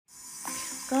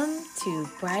Welcome to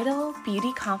Bridal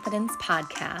Beauty Confidence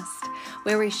Podcast,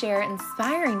 where we share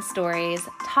inspiring stories,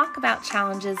 talk about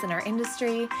challenges in our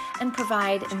industry, and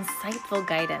provide insightful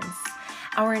guidance.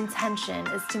 Our intention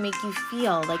is to make you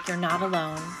feel like you're not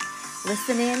alone.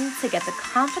 Listen in to get the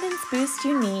confidence boost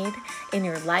you need in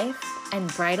your life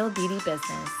and bridal beauty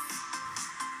business.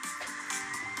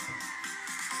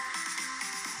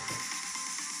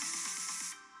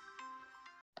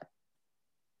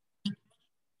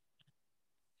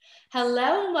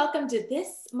 Hello and welcome to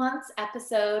this month's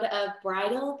episode of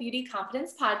Bridal Beauty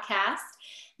Confidence Podcast.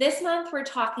 This month we're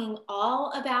talking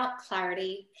all about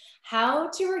clarity, how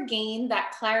to regain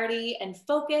that clarity and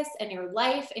focus in your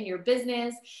life and your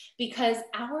business, because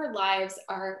our lives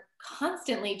are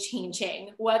constantly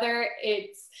changing, whether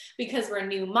it's because we're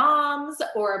new moms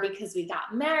or because we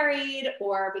got married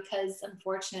or because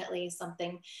unfortunately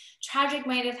something tragic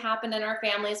might have happened in our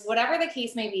families. Whatever the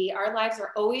case may be, our lives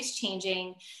are always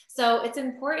changing. So it's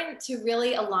important to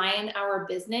really align our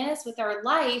business with our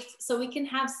life so we can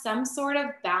have some sort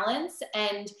of balance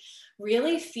and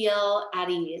really feel at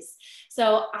ease.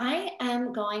 So I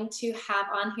am going to have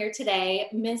on here today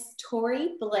Miss Tori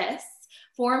Bliss,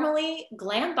 formerly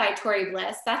Glam by Tori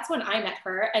Bliss. That's when I met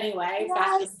her anyway,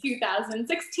 back in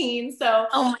 2016. So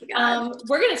oh my God.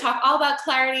 We're going to talk all about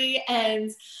clarity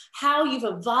and how you've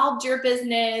evolved your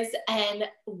business and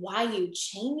why you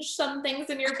changed some things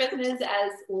in your business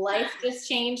as life just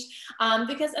changed.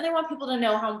 Because I want people to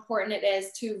know how important it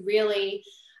is to really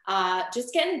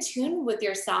just get in tune with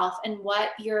yourself and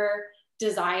what your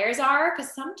desires are,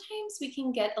 because sometimes we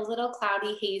can get a little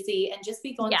cloudy, hazy, and just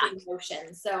be going through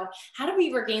emotions. So how do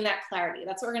we regain that clarity?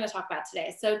 That's what we're going to talk about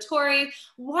today. So Tori,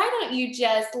 why don't you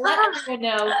just let everyone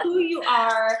know who you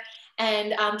are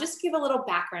and just give a little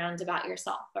background about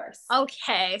yourself first.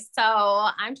 Okay, so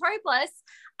I'm Tori Bliss.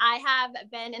 I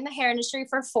have been in the hair industry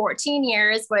for 14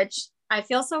 years, which I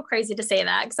feel so crazy to say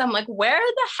that because I'm like, where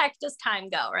the heck does time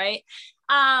go, right?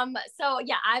 So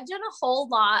yeah, I've done a whole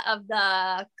lot of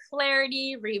the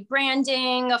clarity,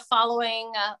 rebranding,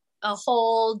 following a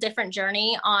whole different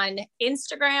journey on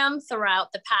Instagram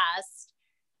throughout the past,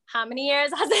 how many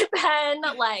years has it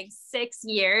been? Like 6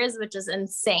 years, which is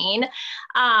insane.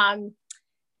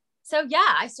 So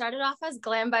yeah, I started off as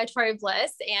Glam by Tori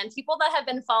Bliss, and people that have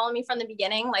been following me from the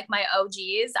beginning, like my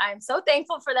OGs, I'm so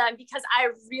thankful for them because I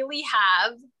really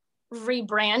have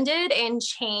rebranded and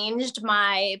changed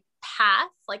my path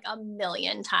like a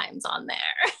million times on there.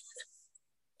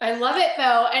 I love it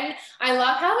though. And I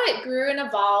love how it grew and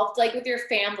evolved like with your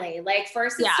family. Like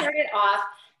first it started off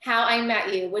how I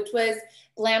met you, which was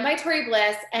Glam by Tori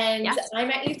Bliss. And I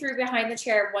met you through Behind the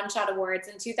Chair of One Shot Awards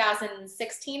in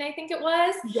 2016, I think it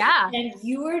was. Yeah. And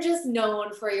you were just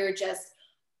known for your just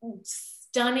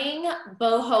stunning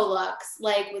boho looks,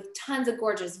 like with tons of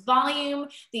gorgeous volume,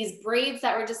 these braids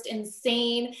that were just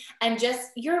insane. And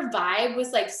just your vibe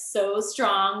was like so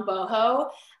strong boho.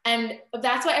 And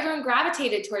that's why everyone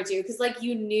gravitated towards you, because like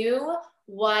you knew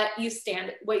what you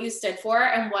stood for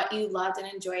and what you loved and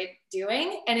enjoyed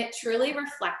doing. And it truly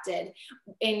reflected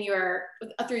in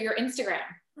through your Instagram.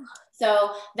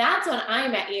 So that's when I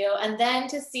met you. And then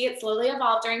to see it slowly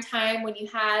evolve during time when you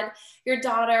had your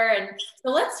daughter. And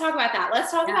so let's talk about that.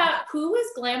 Let's talk about who was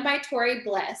Glam by Tori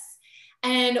Bliss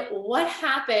and what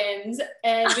happened.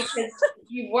 And because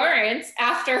you weren't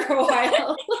after a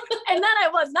while. And then I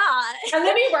was not. And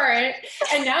then you weren't.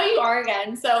 And now you are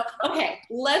again. So, okay,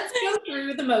 let's go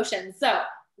through the motions. So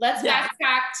let's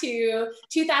backtrack to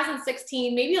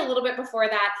 2016, maybe a little bit before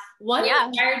that. What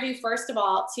inspired you, first of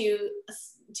all,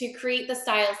 to create the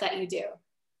styles that you do?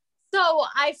 So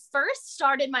I first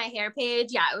started my hair page.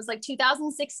 Yeah, it was like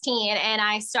 2016. And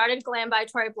I started Glam by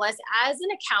Tori Bliss as an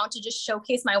account to just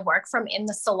showcase my work from in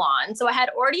the salon. So I had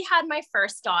already had my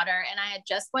first daughter and I had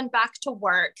just went back to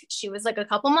work. She was like a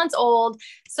couple months old.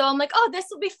 So I'm like, oh, this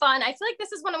will be fun. I feel like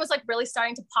this is when it was like really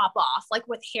starting to pop off, like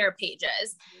with hair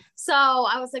pages. So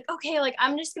I was like, okay, like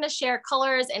I'm just going to share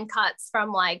colors and cuts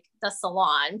from like the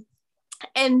salon.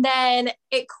 And then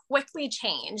it quickly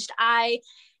changed.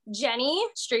 Jenny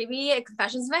Strebe,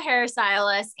 Confessions of a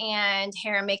Hairstylist, and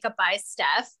Hair and Makeup by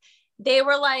Steph, they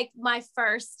were like my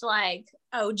first like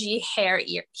OG hair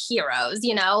heroes,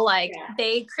 you know, like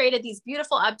they created these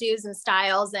beautiful updos and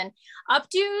styles, and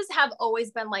updos have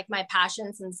always been like my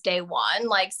passion since day one,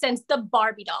 like since the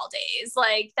Barbie doll days.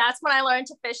 Like that's when I learned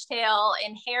to fishtail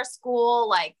in hair school.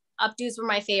 Like updos were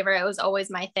my favorite. It was always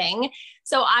my thing.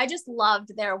 So I just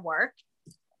loved their work.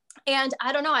 And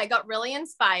I don't know, I got really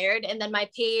inspired. And then my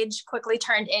page quickly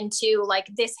turned into like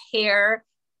this hair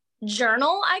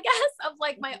journal, I guess, of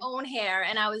like my own hair.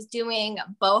 And I was doing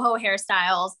boho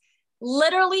hairstyles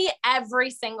literally every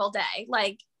single day.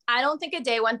 Like, I don't think a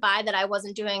day went by that I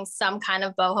wasn't doing some kind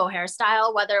of boho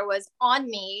hairstyle, whether it was on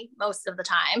me most of the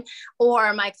time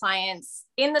or my clients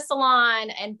in the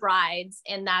salon and brides.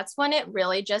 And that's when it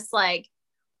really just like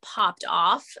popped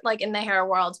off, like in the hair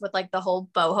world with like the whole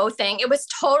boho thing. It was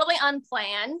totally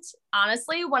unplanned.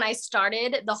 Honestly, when I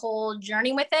started the whole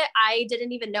journey with it, I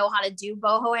didn't even know how to do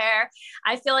boho hair.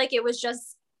 I feel like it was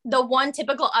just the one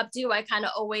typical updo I kind of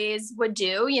always would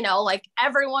do, you know, like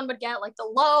everyone would get like the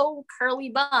low curly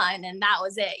bun and that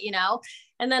was it, you know?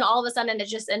 And then all of a sudden it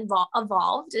just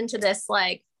evolved into this,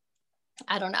 like,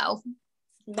 I don't know,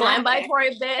 Glam by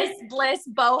Tori Bliss,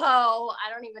 boho, I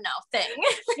don't even know, thing.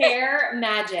 Hair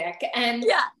magic. And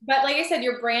yeah, but like I said,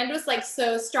 your brand was like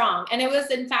so strong. And it was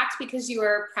in fact because you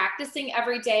were practicing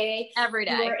every day.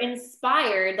 You were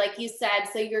inspired, like you said.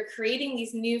 So you're creating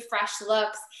these new fresh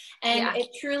looks and it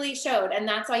truly showed. And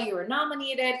that's why you were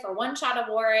nominated for One Shot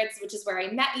Awards, which is where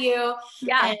I met you.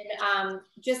 Yeah. And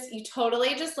just you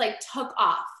totally just like took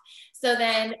off. So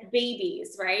then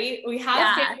babies, right? We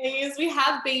have families, we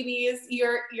have babies.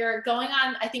 You're going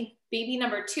on, I think, baby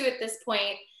number 2 at this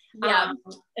point, a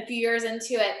few years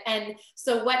into it. And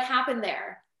so what happened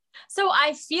there? So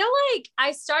I feel like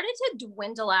I started to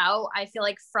dwindle out, I feel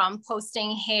like, from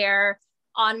posting hair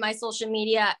on my social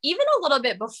media, even a little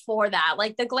bit before that.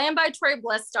 Like the Glam by Tori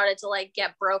Bliss started to like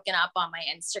get broken up on my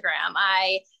Instagram.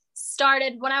 I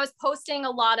started when I was posting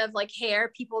a lot of like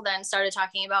hair, people then started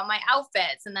talking about my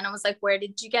outfits. And then I was like, where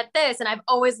did you get this? And I've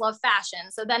always loved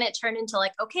fashion. So then it turned into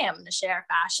like, okay, I'm going to share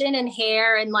fashion and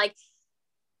hair. And like,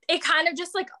 it kind of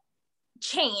just like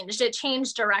changed. It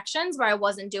changed directions where I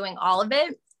wasn't doing all of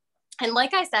it. And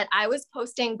like I said, I was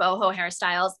posting boho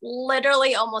hairstyles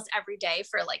literally almost every day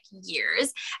for like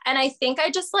years. And I think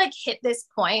I just like hit this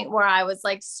point where I was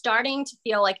like starting to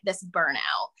feel like this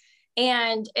burnout.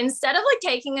 And instead of like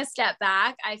taking a step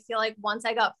back, I feel like once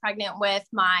I got pregnant with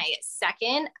my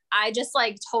second, I just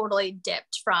like totally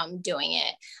dipped from doing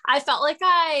it. I felt like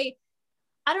I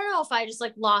don't know if I just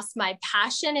like lost my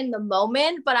passion in the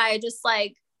moment, but I just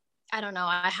like, I don't know,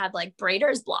 I had like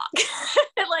Braider's block.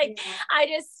 Like I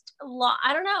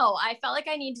don't know. I felt like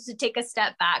I needed to take a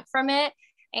step back from it.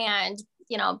 And,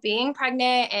 you know, being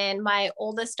pregnant and my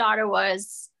oldest daughter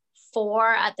was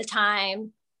 4 at the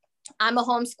time. I'm a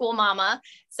homeschool mama.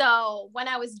 So when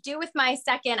I was due with my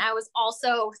second, I was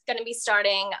also going to be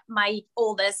starting my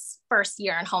oldest first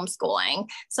year in homeschooling.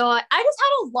 So I just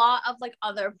had a lot of like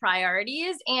other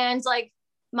priorities and like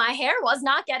my hair was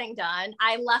not getting done.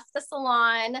 I left the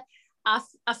salon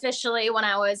officially when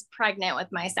I was pregnant with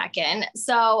my second.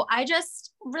 So I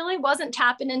just really wasn't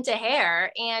tapping into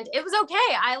hair and it was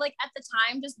okay. I like at the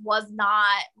time just was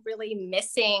not really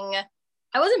missing.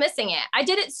 I wasn't missing it. I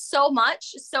did it so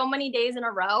much, so many days in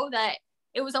a row that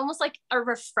it was almost like a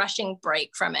refreshing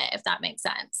break from it, if that makes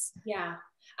sense. Yeah,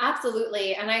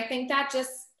 absolutely. And I think that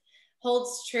just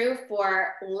holds true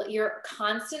for you're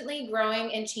constantly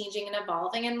growing and changing and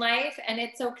evolving in life. And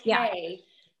it's okay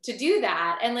to do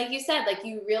that. And like you said, like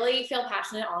you really feel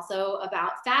passionate also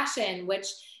about fashion, which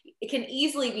it can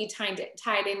easily be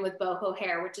tied in with boho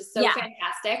hair, which is so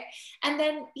fantastic. And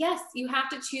then, yes, you have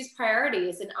to choose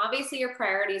priorities. And obviously your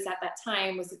priorities at that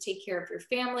time was to take care of your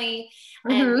family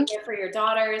and care for your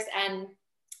daughters. And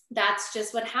that's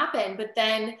just what happened. But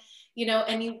then, you know,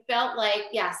 and you felt like,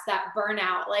 yes, that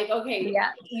burnout, like, okay,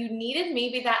 you needed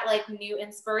maybe that like new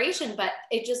inspiration, but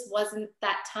it just wasn't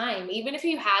that time. Even if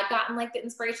you had gotten like the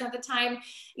inspiration at the time,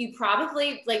 you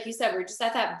probably, like you said, we're just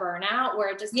at that burnout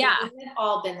where it just wouldn't have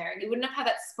all been there. You wouldn't have had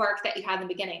that spark that you had in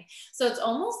the beginning. So it's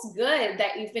almost good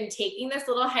that you've been taking this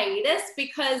little hiatus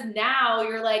because now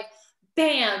you're like,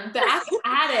 bam, back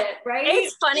at it, right?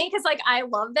 It's funny because like I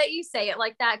love that you say it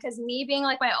like that because me being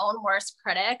like my own worst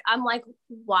critic, I'm like,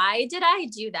 why did I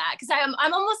do that? Because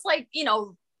I'm almost like, you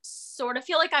know, sort of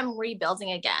feel like I'm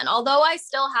rebuilding again. Although I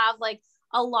still have like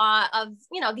a lot of,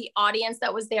 you know, the audience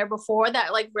that was there before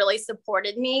that like really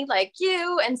supported me, like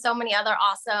you and so many other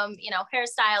awesome, you know,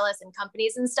 hairstylists and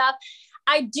companies and stuff.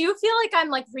 I do feel like I'm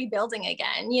like rebuilding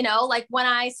again, you know, like when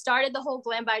I started the whole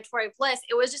Glam by Tori Bliss,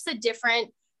 it was just a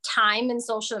different time in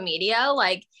social media.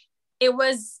 Like it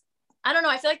was, I don't know,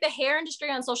 I feel like the hair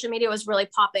industry on social media was really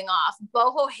popping off.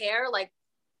 Boho hair, like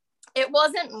it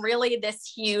wasn't really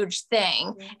this huge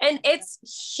thing and it's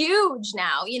huge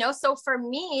now, you know? So for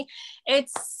me,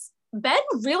 it's been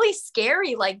really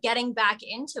scary, like getting back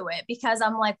into it because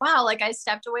I'm like, wow, like I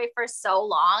stepped away for so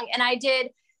long and I did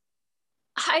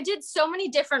so many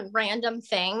different random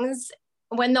things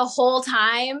when the whole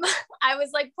time I was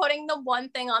like putting the one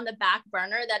thing on the back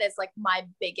burner that is like my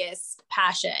biggest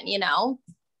passion, you know?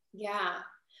 Yeah.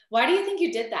 Why do you think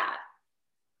you did that?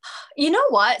 You know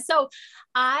what? So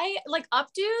I like updos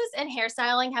and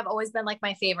hairstyling have always been like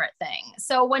my favorite thing.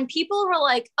 So when people were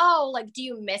like, oh, like, do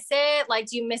you miss it? Like,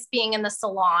 do you miss being in the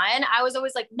salon? I was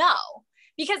always like, no,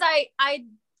 because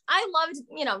I loved,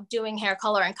 you know, doing hair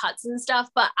color and cuts and stuff,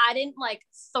 but I didn't like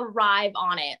thrive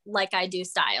on it like I do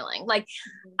styling. Like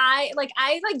I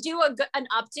do an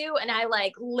updo and I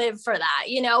like live for that,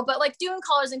 you know, but like doing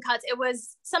colors and cuts, it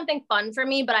was something fun for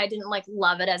me, but I didn't like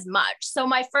love it as much. So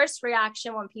my first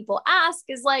reaction when people ask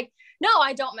is like, no,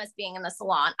 I don't miss being in the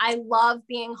salon. I love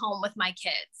being home with my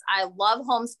kids. I love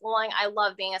homeschooling. I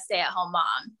love being a stay-at-home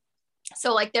mom.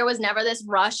 So like there was never this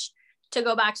rush to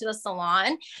go back to the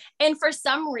salon. And for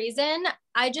some reason,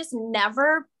 I just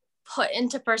never put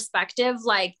into perspective,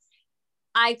 like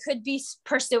I could be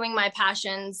pursuing my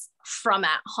passions from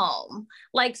at home.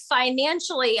 Like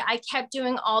financially, I kept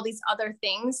doing all these other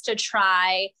things to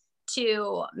try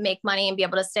to make money and be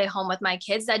able to stay home with my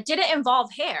kids that didn't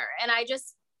involve hair. And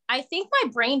I think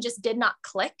my brain just did not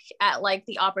click at like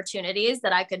the opportunities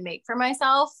that I could make for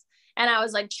myself. And I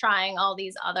was like trying all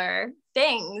these other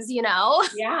things, you know?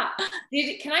 Yeah.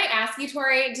 Can I ask you,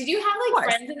 Tori, did you have like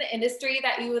friends in the industry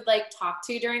that you would like talk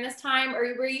to during this time? Or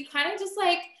were you kind of just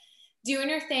like doing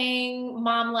your thing,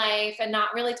 mom life, and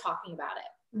not really talking about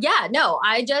it? Yeah, no,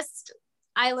 I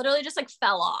literally just like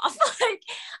fell off. Like,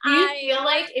 do you feel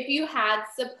like if you had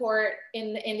support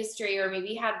in the industry, or maybe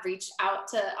you had reached out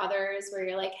to others where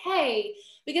you're like, hey,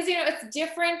 because, you know, it's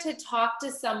different to talk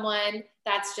to someone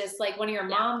that's just like one of your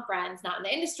mom friends, not in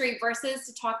the industry, versus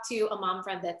to talk to a mom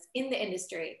friend that's in the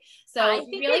industry. So I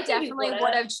think it definitely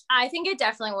would have, I think it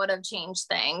definitely would have changed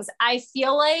things. I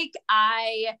feel like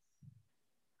I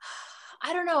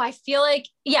don't know. I feel like,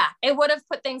 yeah, it would have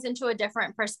put things into a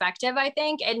different perspective, I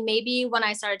think. And maybe when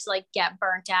I started to like get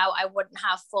burnt out, I wouldn't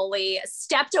have fully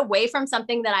stepped away from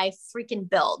something that I freaking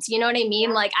built. You know what I mean?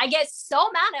 Yeah. Like I get so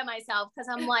mad at myself because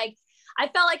I'm like, I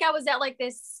felt like I was at like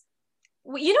this,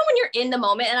 you know, when you're in the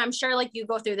moment, and I'm sure like you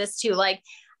go through this too, like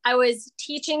I was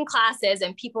teaching classes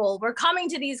and people were coming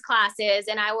to these classes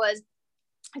and I was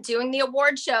doing the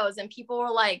award shows and people were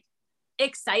like,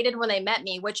 excited when they met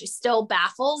me, which still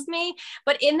baffles me.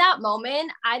 But in that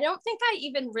moment, I don't think I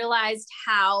even realized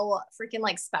how freaking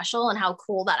like special and how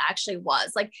cool that actually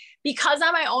was. Like, because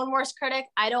I'm my own worst critic,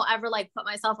 I don't ever like put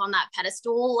myself on that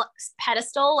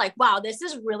pedestal, like, wow, this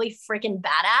is really freaking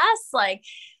badass. Like,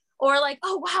 or like,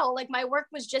 oh, wow, like my work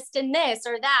was just in this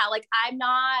or that. Like,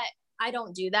 I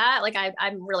don't do that. Like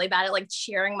I'm really bad at like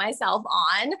cheering myself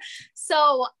on.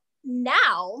 So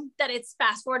now that it's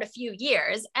fast forward a few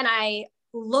years and I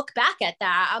look back at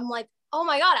that, I'm like, oh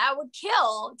my God, I would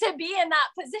kill to be in that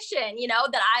position, you know,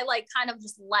 that I like kind of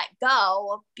just let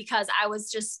go because I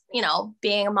was just, you know,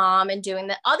 being a mom and doing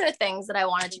the other things that I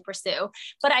wanted to pursue.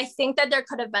 But I think that there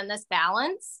could have been this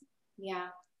balance. Yeah.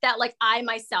 That like I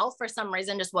myself, for some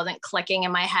reason, just wasn't clicking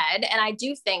in my head. And I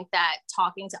do think that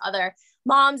talking to other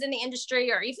moms in the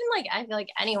industry, or even like, I feel like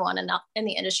anyone in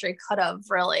the industry could have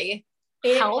really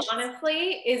helped.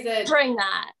 Honestly is a bring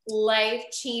that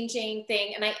life-changing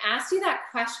thing. And I asked you that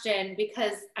question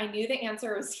because I knew the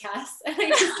answer was yes. And I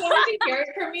just wanted to hear it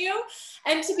from you.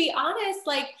 And to be honest,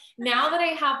 like now that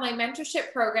I have my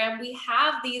mentorship program, we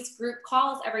have these group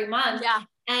calls every month. Yeah.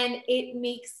 And it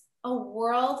makes a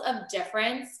world of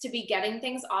difference to be getting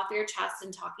things off your chest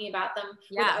and talking about them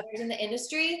with others in the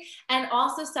industry, and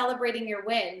also celebrating your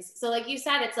wins. So like you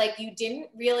said, it's like you didn't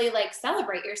really like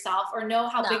celebrate yourself or know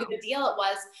how big of a deal it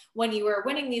was when you were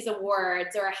winning these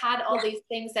awards or had all these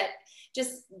things that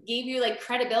just gave you like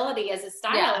credibility as a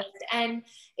stylist. And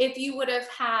if you would have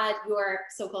had your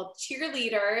so-called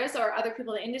cheerleaders or other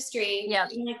people in the industry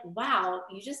being like, wow,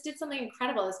 you just did something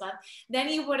incredible this month, then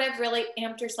you would have really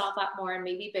amped yourself up more and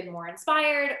maybe been more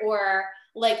inspired or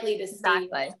likely to see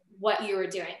what you were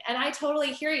doing. And I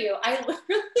totally hear you. I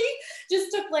literally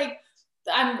just took like,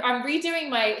 I'm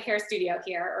redoing my hair studio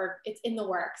here, or it's in the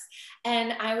works.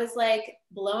 And I was like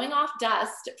blowing off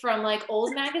dust from like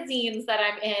old magazines that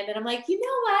I'm in. And I'm like, you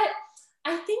know what?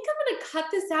 I think I'm going to cut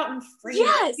this out and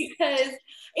freeze because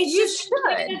it's just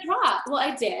going to drop. Well,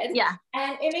 I did. Yeah.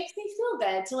 And it makes me feel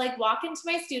good to like walk into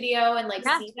my studio and like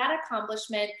see that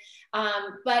accomplishment.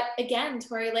 But again,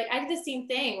 Tori, like I did the same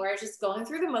thing where I was just going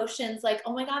through the motions, like,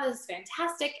 oh my God, this is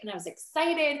fantastic. And I was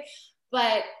excited,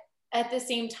 but at the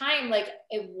same time, like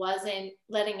it wasn't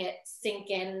letting it sink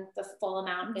in the full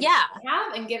amount it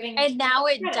have and giving. And now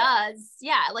it does.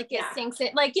 Yeah. Like it sinks in,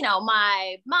 like, you know,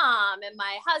 my mom and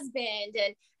my husband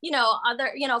and, you know,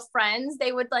 other, you know, friends,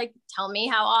 they would like tell me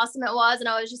how awesome it was. And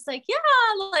I was just like,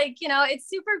 yeah, like, you know, it's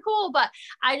super cool. But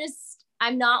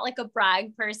I'm not like a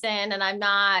brag person. And I'm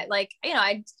not like, you know,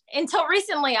 until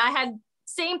recently I had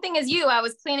same thing as you. I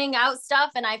was cleaning out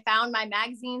stuff and I found my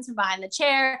magazines from behind the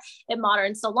chair at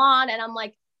Modern Salon. And I'm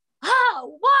like,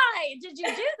 oh, why did you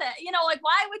do that? You know, like,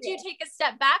 why would you take a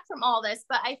step back from all this?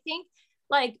 But I think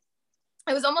like,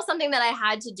 it was almost something that I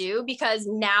had to do, because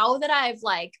now that I've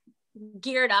like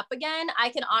geared up again, I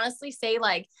can honestly say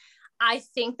like, I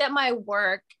think that my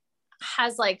work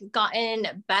has like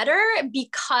gotten better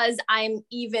because I'm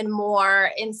even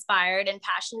more inspired and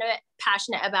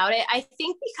passionate about it. I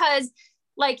think because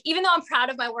like, even though I'm proud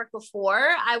of my work before,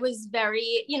 I was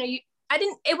very, you know,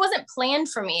 it wasn't planned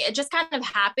for me. It just kind of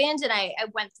happened, and I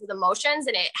went through the motions,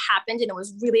 and it happened, and it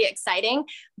was really exciting.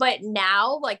 But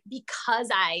now, like, because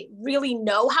I really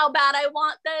know how bad I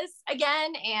want this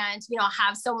again, and, you know,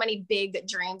 have so many big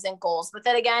dreams and goals with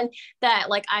it again, that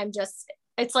like,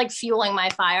 it's like fueling my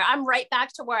fire. I'm right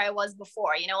back to where I was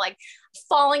before, you know, like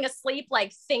falling asleep,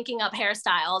 like thinking up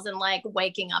hairstyles and like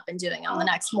waking up and doing them the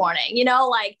next morning, you know,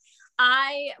 like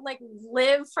I like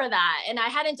live for that. And I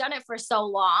hadn't done it for so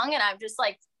long, and I'm just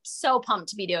like so pumped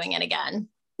to be doing it again.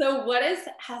 So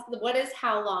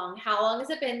how long has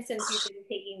it been since you've been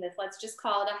taking this? Let's just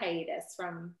call it a hiatus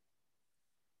from.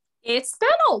 It's been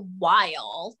a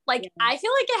while. Like, I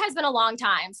feel like it has been a long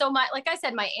time. So like I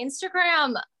said, my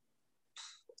Instagram,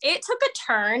 it took a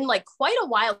turn like quite a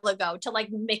while ago to like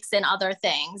mix in other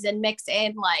things and mix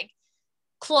in like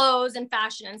clothes and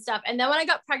fashion and stuff. And then when I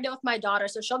got pregnant with my daughter,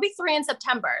 so she'll be 3 in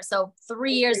September. So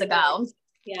 3 years ago,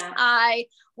 I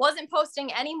wasn't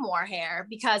posting any more hair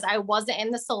because I wasn't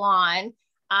in the salon.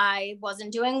 I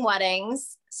wasn't doing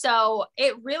weddings. So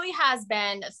it really has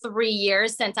been 3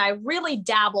 years since I really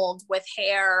dabbled with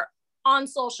hair on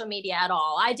social media at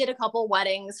all. I did a couple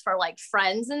weddings for like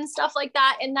friends and stuff like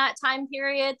that in that time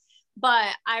period,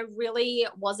 but I really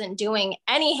wasn't doing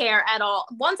any hair at all.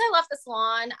 Once I left the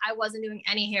salon, I wasn't doing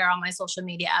any hair on my social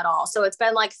media at all. So it's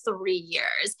been like 3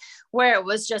 years where it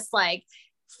was just like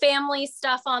family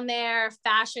stuff on there,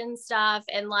 fashion stuff.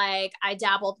 And like, I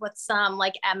dabbled with some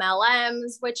like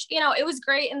MLMs, which, you know, it was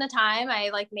great in the time. I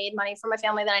like made money for my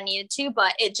family that I needed to,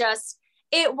 but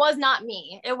it was not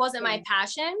me. It wasn't my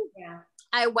passion.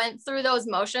 I went through those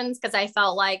motions because I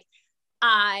felt like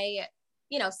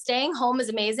you know, staying home is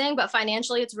amazing, but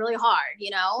financially it's really hard,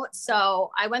 you know?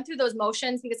 So I went through those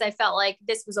motions because I felt like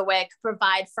this was a way I could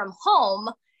provide from home,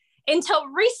 until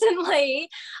recently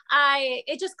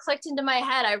it just clicked into my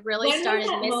head. I really started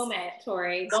that moment,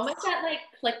 Tori. When was that like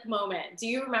click moment? Do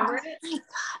you remember it?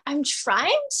 I'm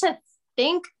trying to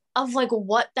think of like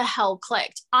what the hell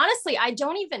clicked. Honestly, I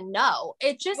don't even know.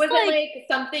 It just was it like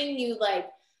something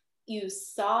you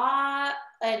saw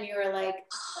and you were like,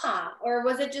 huh? Or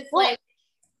was it just like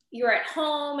you were at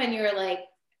home and you were like,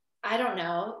 I don't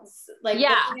know, like so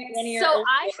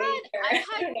I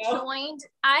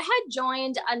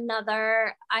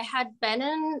had been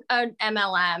in an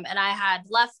MLM, and I had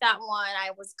left that one.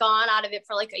 I was gone out of it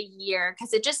for like a year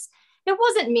because it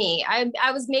wasn't me.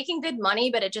 I was making good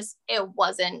money, but it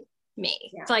wasn't me.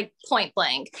 It's like point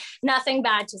blank, nothing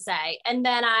bad to say. And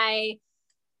then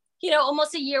you know,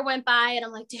 almost a year went by, and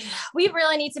I'm like, dude, we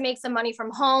really need to make some money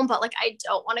from home, but like, I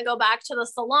don't want to go back to the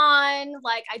salon.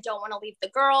 Like, I don't want to leave the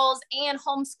girls and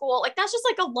homeschool. Like, that's just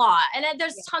like a lot. And then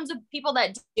there's tons of people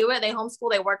that do it. They homeschool,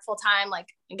 they work full time, like,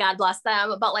 God bless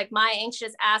them. But like, my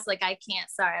anxious ass, like, I can't,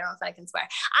 sorry, I don't know if I can swear.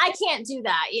 I can't do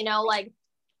that, you know, like,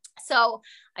 so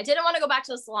I didn't want to go back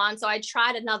to the salon. So I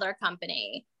tried another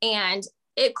company, and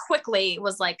it quickly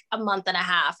was like a month and a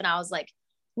half. And I was like,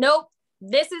 nope.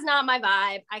 This is not my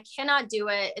vibe. I cannot do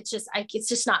it. It's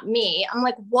just not me. I'm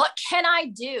like, what can I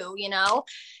do? You know?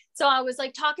 So I was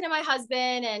like talking to my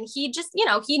husband, and he just, you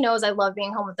know, he knows I love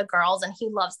being home with the girls, and he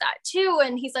loves that too.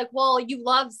 And he's like, well, you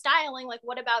love styling. Like,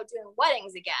 what about doing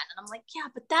weddings again? And I'm like, yeah,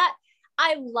 but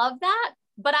I love that.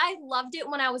 But I loved it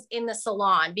when I was in the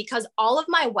salon, because all of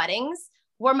my weddings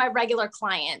were my regular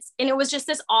clients, and it was just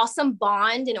this awesome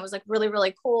bond, and it was like really,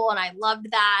 really cool. And I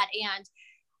loved that.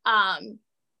 And,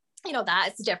 you know,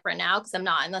 that's different now because I'm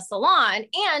not in the salon,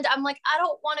 and I'm like, I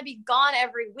don't want to be gone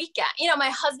every weekend. You know,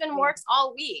 my husband works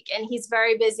all week, and he's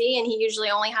very busy, and he usually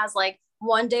only has like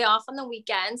one day off on the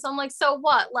weekend. So I'm like, so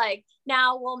what? Like,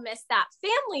 now we'll miss that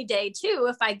family day too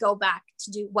if I go back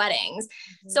to do weddings.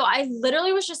 So I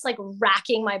literally was just like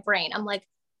racking my brain. I'm like,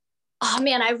 oh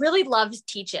man, I really loved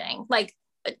teaching. Like,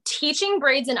 teaching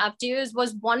braids and updos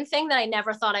was one thing that I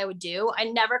never thought I would do. I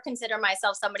never considered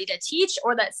myself somebody to teach,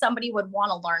 or that somebody would want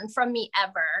to learn from me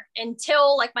ever,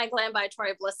 until like my Glam by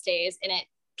Tori Bliss days. And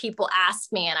people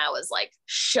asked me, and I was like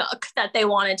shook that they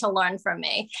wanted to learn from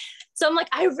me. So I'm like,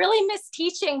 I really miss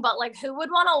teaching, but like, who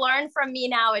would want to learn from me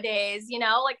nowadays? You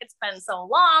know, like, it's been so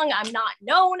long, I'm not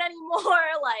known anymore.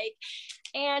 Like,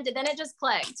 And then it just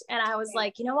clicked. And I was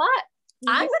like, you know what?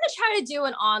 I'm going to try to do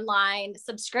an online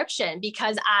subscription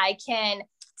because I can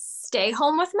stay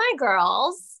home with my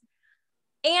girls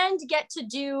and get to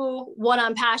do what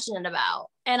I'm passionate about.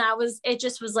 And it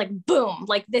just was like, boom,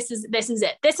 like, this is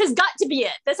it. This has got to be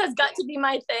it. This has got to be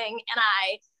my thing. And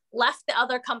I left the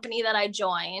other company that I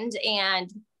joined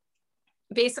and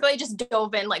basically just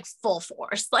dove in like full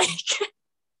force. Like,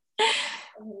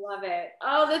 I love it.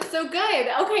 Oh, that's so good.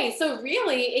 Okay. So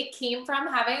really it came from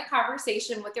having a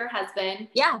conversation with your husband.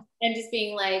 Yeah. And just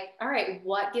being like, all right,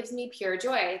 what gives me pure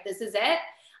joy? This is it.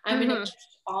 I'm going to push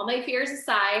all my fears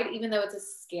aside, even though it's a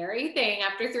scary thing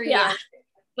after 3 years.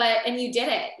 And you did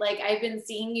it. Like, I've been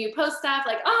seeing you post stuff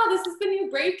like, oh, this is the new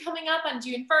Brave coming up on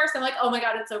June 1st. I'm like, oh my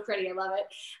God, it's so pretty. I love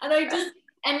it.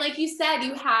 And like you said,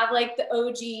 you have like the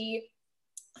OG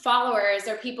followers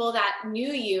or people that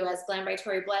knew you as Glam by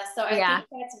Tori Bliss. So I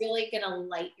think that's really going to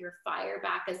light your fire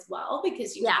back as well,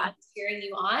 because you have cheering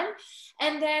you on.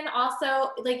 And then also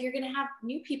like, you're going to have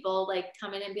new people like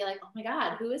come in and be like, oh my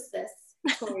God, who is this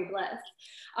Tori Bliss?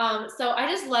 So I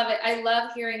just love it. I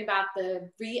love hearing about the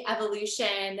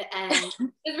re-evolution and it's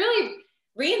really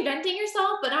reinventing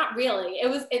yourself, but not really.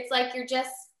 It's like, you're just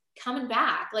coming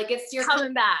back. Like you're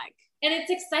coming back. And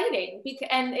it's exciting because,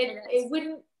 and it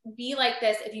wouldn't be like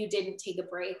this if you didn't take a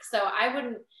break. So I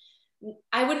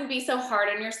wouldn't be so hard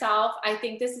on yourself. I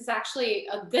think this is actually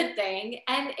a good thing.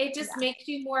 And it just makes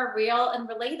you more real and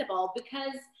relatable,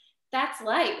 because that's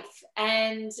life.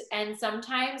 And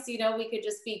sometimes, you know, we could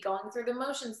just be going through the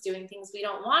motions, doing things we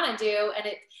don't want to do. And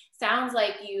it sounds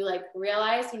like you like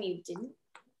realized when you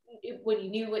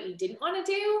knew what you didn't want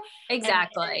to do.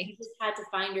 Exactly. And you just had to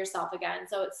find yourself again.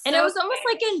 So and it was almost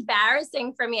like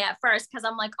embarrassing for me at first, because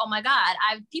I'm like, oh my God,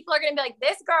 people are going to be like,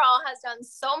 this girl has done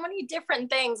so many different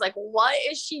things. Like, what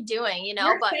is she doing? You know,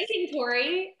 you're thinking,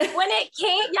 Tori. when it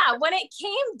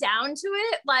came down to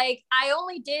it, like, I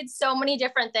only did so many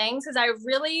different things because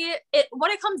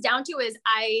what it comes down to is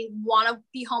I want to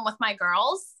be home with my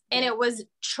girls. And it was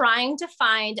trying to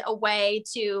find a way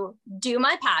to do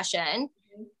my passion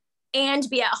and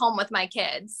be at home with my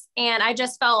kids. And I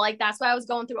just felt like that's why I was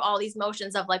going through all these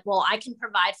motions of like, well, I can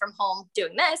provide from home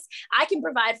doing this. I can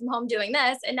provide from home doing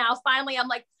this. And now finally I'm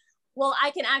like, well,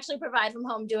 I can actually provide from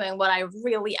home doing what I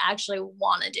really actually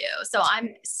want to do. So I'm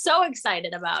so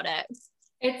excited about it.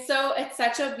 It's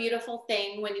such a beautiful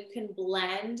thing when you can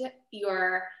blend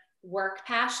your work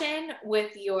passion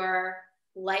with your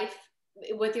life,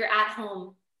 with your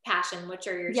at-home passion, which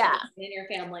are your children and your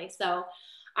family. So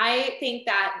I think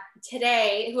that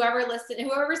today, whoever's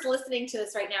listening to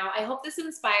this right now, I hope this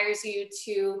inspires you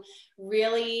to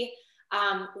really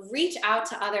reach out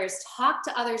to others, talk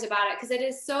to others about it, because it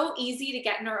is so easy to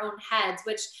get in our own heads,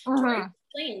 which Tori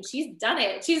explained, she's done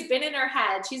it. She's been in her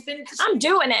head. I'm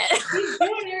doing it. She's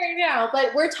doing it right now,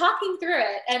 but we're talking through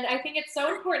it. And I think it's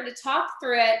so important to talk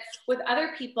through it with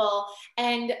other people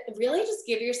and really just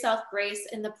give yourself grace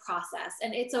in the process.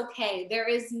 And it's okay. There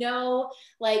is no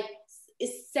like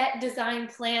set design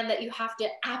plan that you have to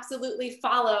absolutely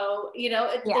follow. You know,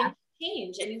 things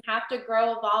change and you have to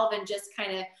grow, evolve, and just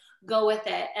kind of go with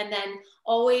it. And then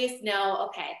always know,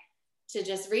 okay, to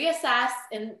just reassess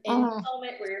in the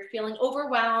moment where you're feeling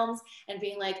overwhelmed and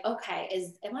being like, okay,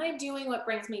 am I doing what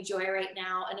brings me joy right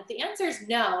now? And if the answer is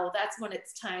no, that's when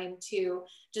it's time to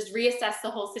just reassess the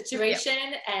whole situation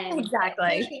and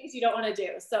do things you don't want to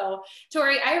do. So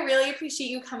Tori, I really appreciate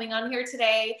you coming on here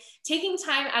today, taking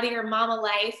time out of your mama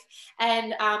life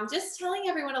and just telling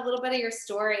everyone a little bit of your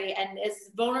story. And as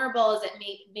vulnerable as it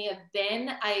may have been,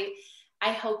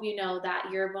 I hope you know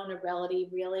that your vulnerability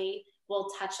really will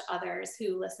touch others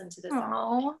who listen to this.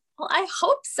 Oh, well, I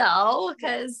hope so,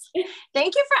 because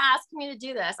thank you for asking me to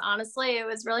do this. Honestly, it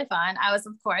was really fun. I was,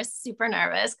 of course, super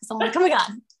nervous because I'm like, oh my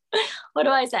God, what do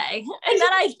I say? And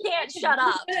then I can't shut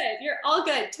up. You're all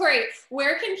good. Tori,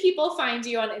 where can people find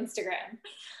you on Instagram?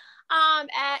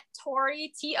 At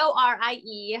Tori,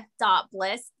 TORIE.bliss,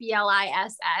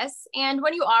 BLISS. And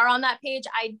when you are on that page,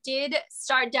 I did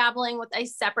start dabbling with a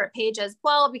separate page as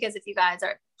well, because if you guys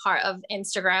are part of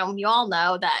Instagram, you all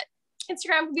know that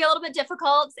Instagram can be a little bit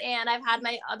difficult, and I've had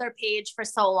my other page for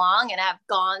so long and I've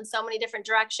gone so many different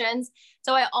directions.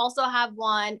 So I also have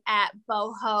one at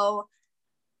Boho.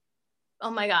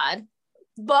 Oh my God.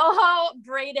 Boho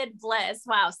Braided Bliss.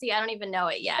 Wow. See, I don't even know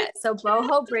it yet. So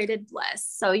Boho Braided Bliss.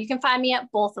 So you can find me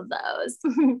at both of those.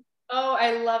 Oh,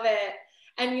 I love it.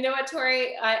 And you know what,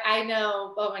 Tori, I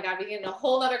know, oh my God, we get into a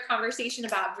whole other conversation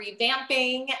about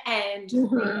revamping and,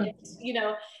 you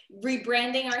know,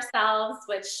 rebranding ourselves,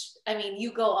 which, I mean,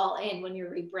 you go all in when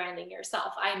you're rebranding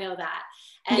yourself. I know that.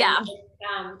 And yeah.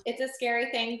 It's a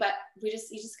scary thing, but you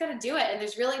just got to do it. And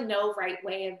there's really no right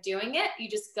way of doing it. You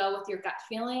just go with your gut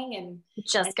feeling and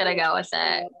just gotta go with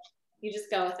it. You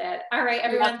just go with it. All right,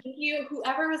 everyone. Thank you,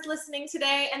 whoever was listening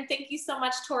today. And thank you so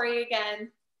much, Tori,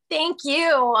 again. Thank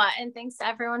you. And thanks to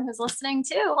everyone who's listening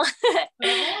too. All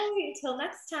right, until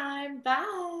next time.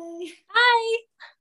 Bye. Bye.